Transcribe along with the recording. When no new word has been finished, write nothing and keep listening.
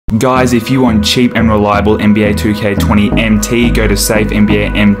Guys, if you want cheap and reliable NBA 2K20 MT, go to Save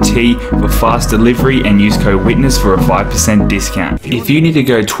NBA MT for fast delivery and use code WITNESS for a 5% discount. If you need to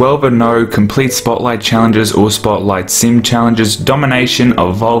go 12 or no, complete Spotlight challenges or Spotlight Sim challenges, domination,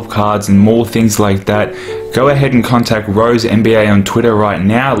 evolve cards and more things like that, go ahead and contact Rose NBA on Twitter right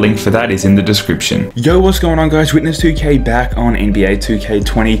now. Link for that is in the description. Yo, what's going on guys? Witness 2K back on NBA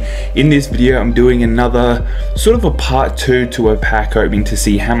 2K20. In this video, I'm doing another sort of a part 2 to a pack opening to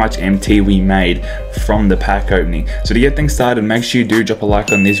see how much MT we made from the pack opening. So to get things started, make sure you do drop a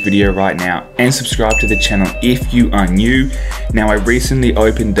like on this video right now and subscribe to the channel if you are new. Now, I recently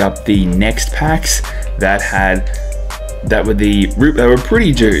opened up the next packs that were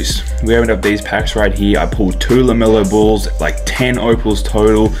pretty juiced. We opened up these packs right here. I pulled 2 LaMelo Balls, like 10 Opals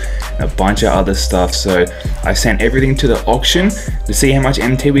total, and a bunch of other stuff. So I sent everything to the auction to see how much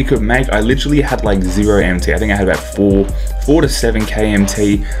MT we could make. I literally had like 0 MT. I think I had about 4 to 7k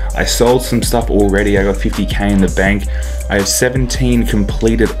MT. I sold some stuff already. I got 50k in the bank. I have 17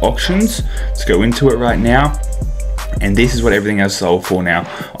 completed auctions. Let's go into it right now. And this is what everything else sold for now.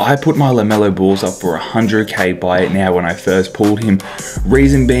 I put my LaMelo Balls up for 100k buy it now when I first pulled him.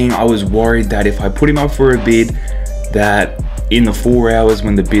 Reason being, I was worried that if I put him up for a bid, that in the 4 hours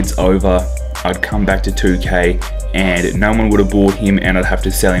when the bid's over, I'd come back to 2k and no one would have bought him and I'd have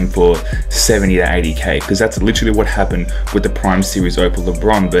to sell him for 70 to 80k, because that's literally what happened with the Prime Series Opal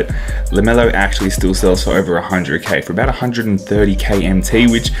LeBron. But LaMelo actually still sells for over 100k, for about 130k MT,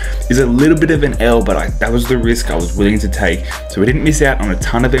 which is a little bit of an L, but that was the risk I was willing to take. So we didn't miss out on a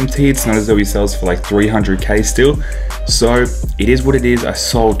ton of MT. It's not as though he sells for like 300k still. So it is what it is. I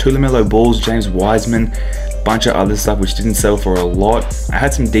sold 2 LaMelo Balls, James Wiseman, bunch of other stuff which didn't sell for a lot. I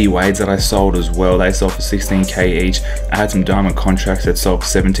had some D-Wades that I sold as well. They sold for 16k each. I had some diamond contracts that sold for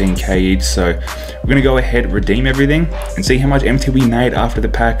 17k each. So we're gonna go ahead, redeem everything and see how much MT we made after the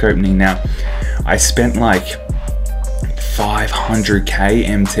pack opening. Now, I spent like 500k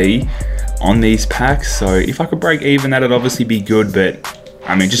MT on these packs, so if I could break even, that'd obviously be good, but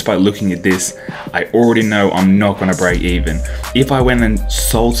I mean, just by looking at this, I already know I'm not gonna break even. If I went and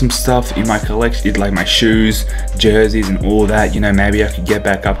sold some stuff in my collection, like my shoes, jerseys and all that, you know, maybe I could get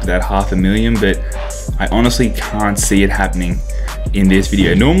back up to that $500,000, but I honestly can't see it happening in this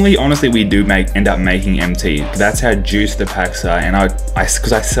video. Normally, honestly, we do end up making MT. That's how juiced the packs are, and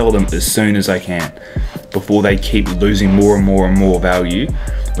because I sell them as soon as I can before they keep losing more and more and more value.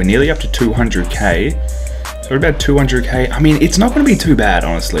 We're nearly up to 200k. So about 200k. I mean, it's not going to be too bad,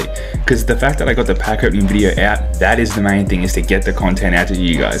 honestly, because the fact that I got the pack opening video out, that is the main thing, is to get the content out to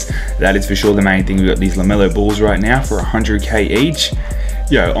you guys. That is for sure the main thing. We got these LaMelo Balls right now for 100k each.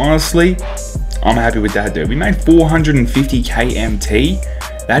 Yo, honestly, I'm happy with that, dude. We made 450k MT.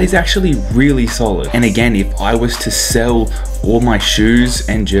 That is actually really solid. And again, if I was to sell all my shoes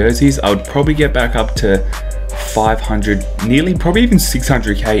and jerseys, I would probably get back up to 500, nearly probably even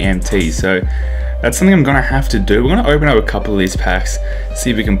 600k MT. So that's something I'm gonna have to do. We're gonna open up a couple of these packs, see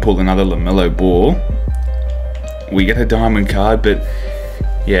if we can pull another LaMelo Ball. We get a diamond card, but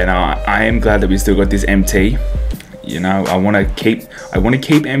yeah, no, I am glad that we still got this MT. You know, I want to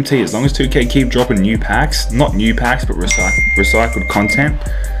keep MT as long as 2K keep dropping new packs, not new packs, but recycled content.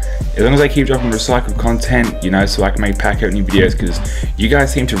 As long as I keep dropping recycled content, you know, so I can make pack opening videos, because you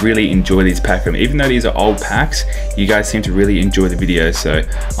guys seem to really enjoy these pack openings. Even though these are old packs, you guys seem to really enjoy the videos, so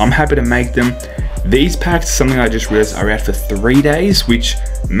I'm happy to make them. These packs, something I just realized, are out for 3 days, which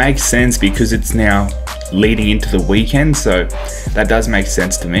makes sense because it's now leading into the weekend, so that does make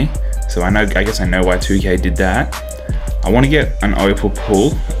sense to me. So I guess I know why 2K did that. I want to get an Opal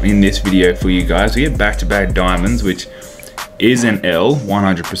pull in this video for you guys. We get back-to-back diamonds, which is an L,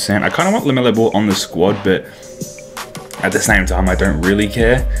 100%. I kind of want LaMelo Ball on the squad, but at the same time, I don't really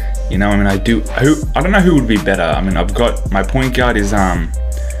care. You know, I mean, I don't know who would be better. I mean, I've got, my point guard is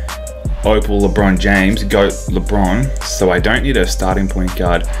Opal LeBron James, GOAT LeBron, so I don't need a starting point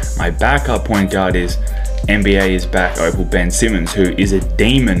guard. My backup point guard is NBA is back Opal Ben Simmons, who is a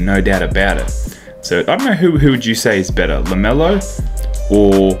demon, no doubt about it. So I don't know who would you say is better, LaMelo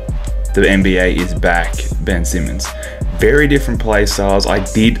or the NBA is back Ben Simmons. Very different play styles. I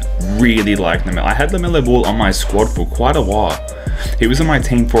did really like LaMelo. I had LaMelo Ball on my squad for quite a while. He was on my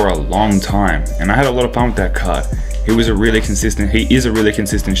team for a long time, and I had a lot of fun with that card. He is a really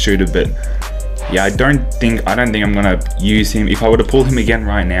consistent shooter, but yeah, I don't think I'm gonna use him. If I were to pull him again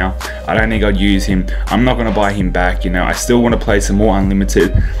right now, I don't think I'd use him. I'm not gonna buy him back, you know. I still want to play some more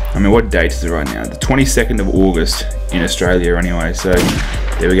unlimited. I mean, what date is it right now? The 22nd of August in Australia anyway, so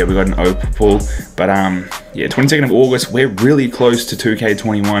There we go, we got an opal. But yeah, 22nd of August, we're really close to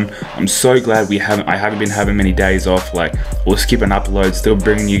 2K21. I'm so glad I haven't been having many days off, like, or skipping uploads, still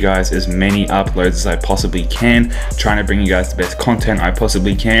bringing you guys as many uploads as I possibly can, trying to bring you guys the best content I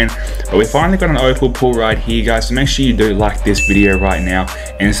possibly can. But we finally got an opal pull right here, guys, so make sure you do like this video right now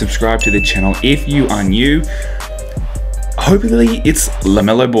and subscribe to the channel if you are new. Hopefully it's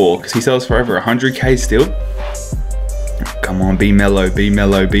LaMelo Ball, because he sells for over 100K still. Come on, be mellow, be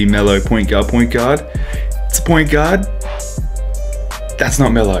mellow, be mellow. Point guard, point guard. It's a point guard. That's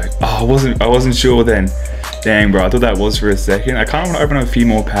not mellow. Oh, I wasn't sure then. Dang, bro, I thought that was for a second. I kind of want to open up a few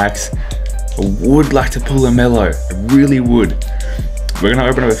more packs. I would like to pull a mellow. I really would. We're gonna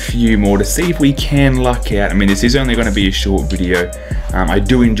open up a few more to see if we can luck out. I mean, this is only gonna be a short video. I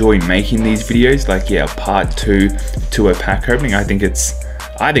do enjoy making these videos, like, yeah, part 2 to a pack opening. I think it's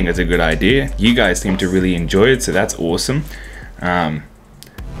a good idea. You guys seem to really enjoy it, so that's awesome.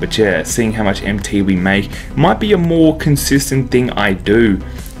 But yeah, seeing how much MT we make might be a more consistent thing I do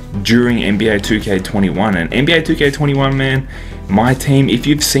during NBA 2K21. And NBA 2K21, man, my team, if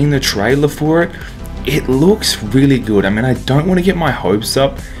you've seen the trailer for it, it looks really good. I mean, I don't want to get my hopes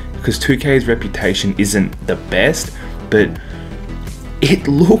up because 2K's reputation isn't the best, but it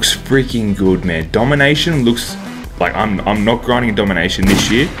looks freaking good, man. Domination looks like, I'm not grinding domination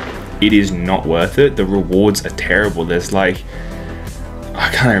this year. It is not worth it. The rewards are terrible. There's like, I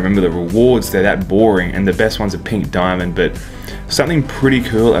can't remember the rewards. They're that boring, and the best one's a pink diamond. But something pretty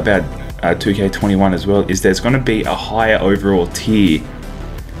cool about 2K21 as well is there's going to be a higher overall tier.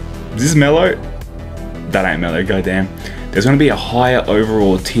 Is this mellow? That ain't mellow, goddamn. There's going to be a higher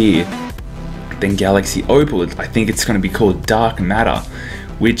overall tier than Galaxy Opal. I think it's going to be called Dark Matter,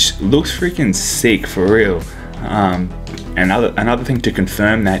 which looks freaking sick for real. Another thing to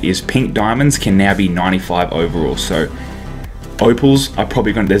confirm that is pink diamonds can now be 95 overall. So opals are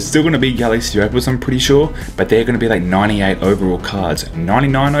probably going to, there's still going to be Galaxy Opals, I'm pretty sure, but they're going to be like 98 overall cards,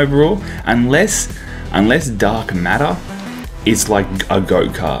 99 overall, unless Dark Matter is like a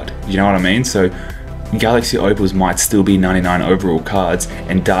GOAT card. You know what I mean? So Galaxy Opals might still be 99 overall cards,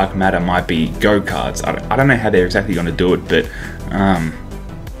 and Dark Matter might be GOAT cards. I don't know how they're exactly going to do it, but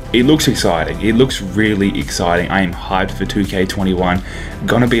it looks exciting. It looks really exciting. I am hyped for 2K21.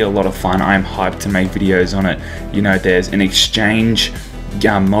 Gonna be a lot of fun. I am hyped to make videos on it. You know, there's an exchange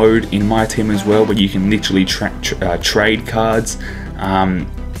mode in my team as well, where you can literally trade cards. I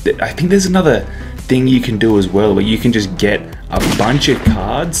think there's another thing you can do as well, where you can just get a bunch of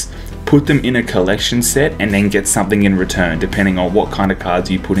cards, put them in a collection set, and then get something in return, depending on what kind of cards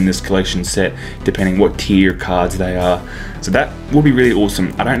you put in this collection set, depending what tier cards they are. So that will be really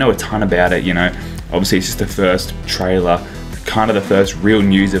awesome. I don't know a ton about it, you know. Obviously, it's just the first trailer, kind of the first real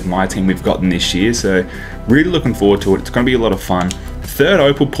news of my team we've gotten this year. So really looking forward to it. It's going to be a lot of fun. Third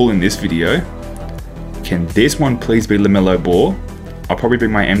opal pull in this video. Can this one please be LaMelo Ball? I'll probably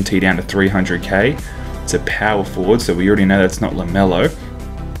bring my MT down to 300K. It's a power forward, so we already know that's not LaMelo.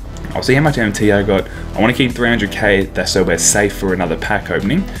 I'll see how much MT I got. I want to keep 300K, that's so we're safe for another pack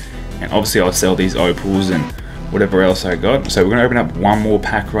opening. And obviously I'll sell these opals and whatever else I got. So we're going to open up one more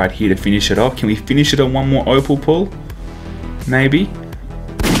pack right here to finish it off. Can we finish it on one more opal pull? Maybe?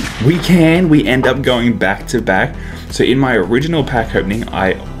 We can. We end up going back to back. So in my original pack opening,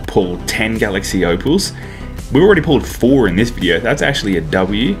 I pulled 10 Galaxy Opals. We already pulled 4 in this video. That's actually a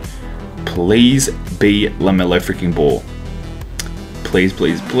W. Please be LaMelo freaking Ball. Please,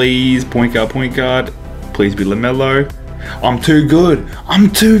 please, please. Point guard, point guard. Please be LaMelo. I'm too good. I'm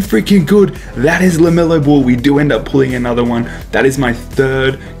too freaking good. That is LaMelo Ball. We do end up pulling another one. That is my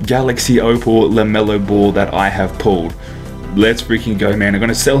third Galaxy Opal LaMelo Ball that I have pulled. Let's freaking go, man. I'm going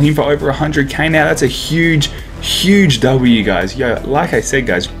to sell him for over 100K now. That's a huge, huge W, guys. Yo, like I said,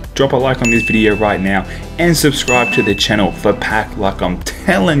 guys, drop a like on this video right now and subscribe to the channel for pack luck. I'm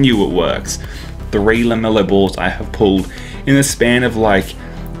telling you it works. 3 LaMelo Balls I have pulled in the span of like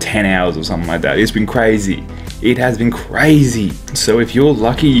 10 hours or something like that. It's been crazy. It has been crazy. So if you're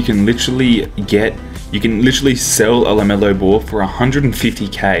lucky, you can literally sell a LaMelo Ball for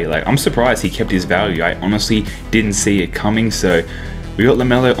 150K. Like, I'm surprised he kept his value. I honestly didn't see it coming. So we got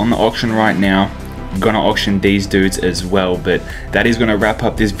LaMelo on the auction right now. Gonna auction these dudes as well. But that is gonna wrap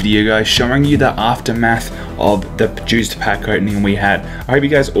up this video, guys, showing you the aftermath of the juiced pack opening we had. I hope you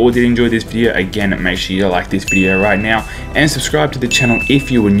guys all did enjoy this video. Again, make sure you like this video right now and subscribe to the channel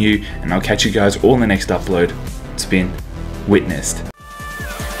if you are new, and I'll catch you guys all in the next upload. It's been witnessed.